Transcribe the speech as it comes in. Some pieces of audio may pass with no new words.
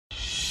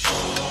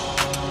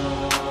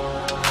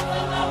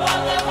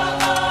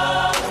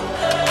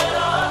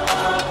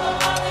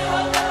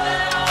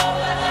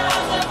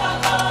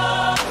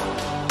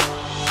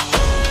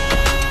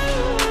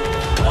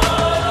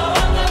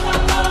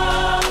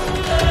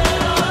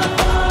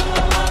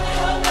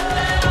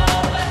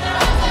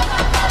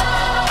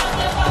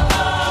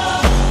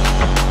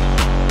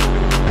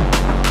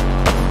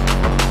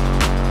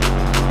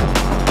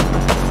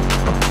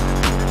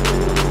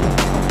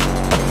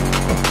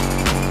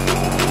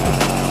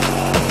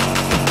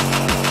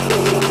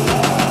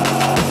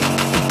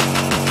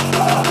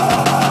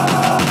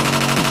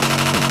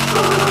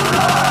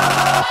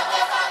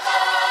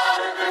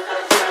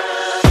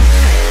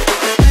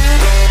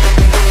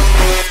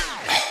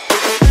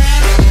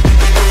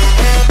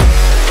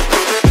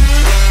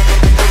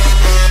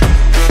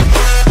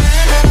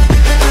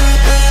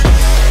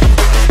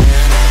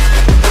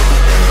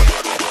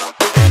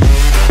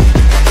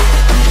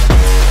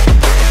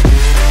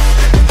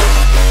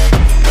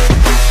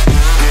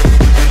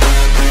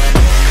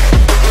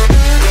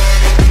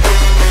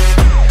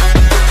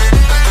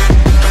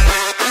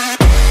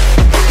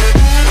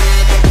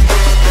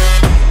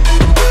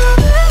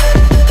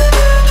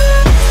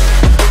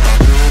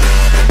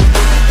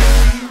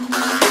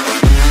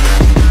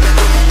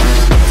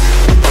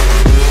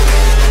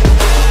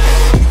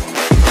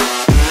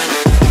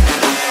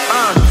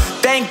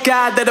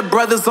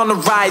brothers on the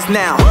rise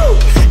now.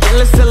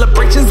 Endless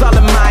celebrations all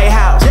in my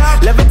house.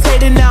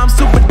 Levitating now, I'm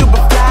super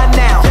duper fly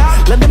now.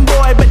 London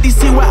boy, but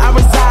DC where I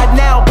reside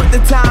now. Put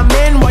the time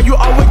in while you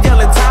always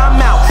yelling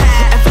time out.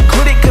 And for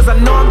quit it, cause I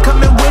know I'm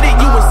coming with it.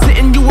 You were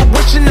sitting, you were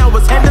wishing I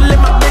was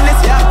handling my business.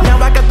 Now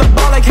I got the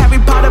ball like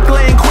Harry Potter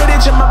playing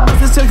Quidditch. And my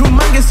business is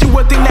humongous, you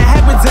would think that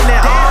happens in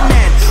it. Oh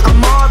man, I'm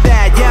all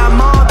that, yeah, I'm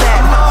all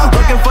that.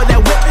 Looking for that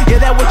whip,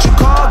 yeah, that what you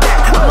call that.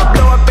 I'ma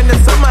blow up in the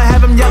summer,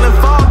 have him yelling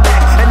fall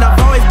back. And I've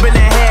always been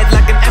ahead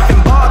like an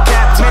effing ball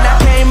cap. Man, I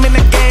came in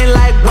the game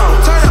like, whoa.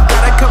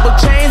 Got a couple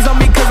chains on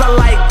me cause I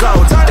like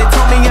gold. They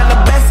told me I'm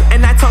the best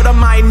and I told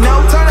them I know.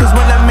 Cause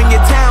when I'm in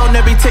your town,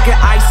 every ticket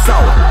I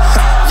sold.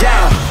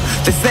 Yeah,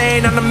 they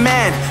saying I'm the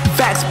man.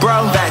 Facts,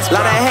 bro.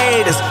 Lot of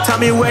haters, tell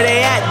me where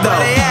they at though.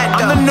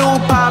 I'm the new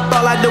pop,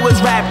 all I do is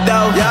rap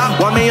though.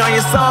 Want me on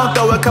your song,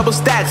 throw a couple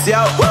stacks,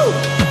 yo. Woo!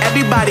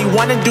 Everybody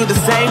wanna do the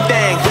same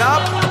thing.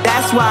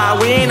 That's why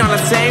we ain't on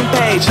the same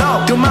page.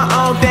 Do my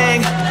own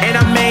thing and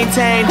I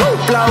maintain.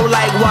 Flow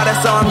like water,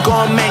 so I'm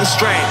going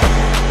mainstream.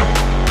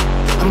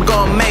 I'm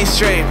going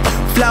mainstream.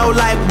 Flow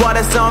like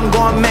water, so I'm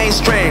going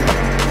mainstream.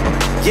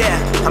 Yeah,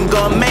 I'm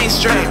going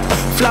mainstream.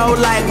 Flow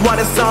like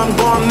water, so I'm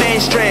going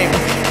mainstream.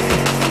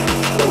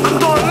 I'm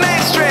going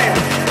mainstream.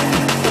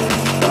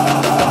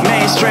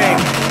 Mainstream.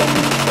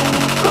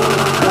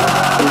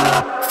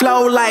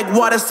 Flow like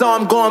water, so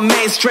I'm going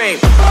mainstream.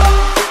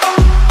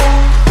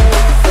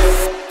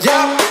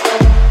 Yeah.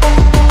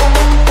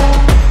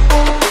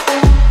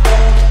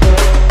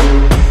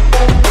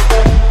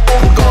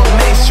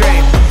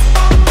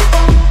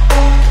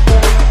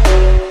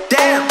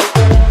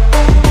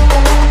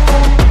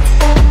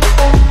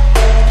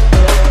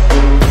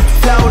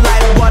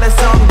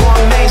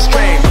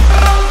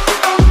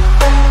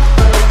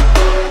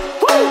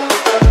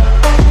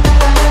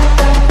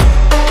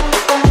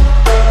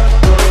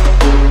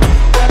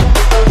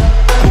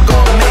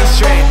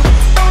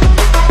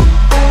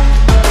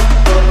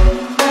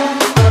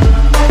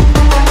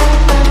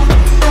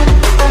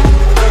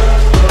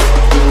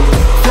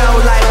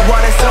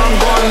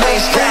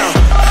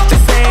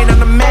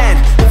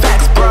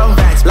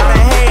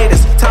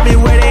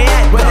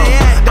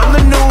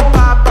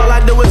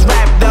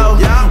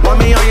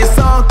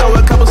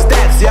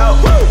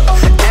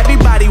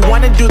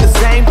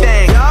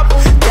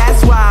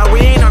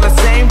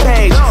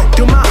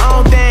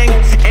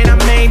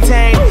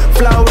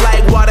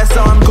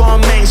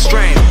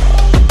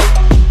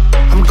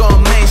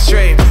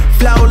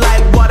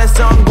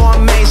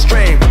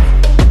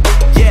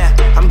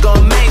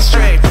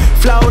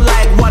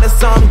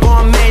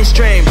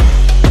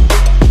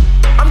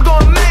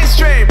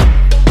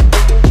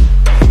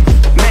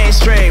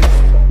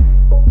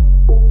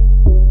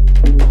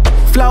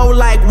 Flow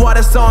like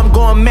water, so I'm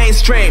going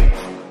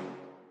mainstream.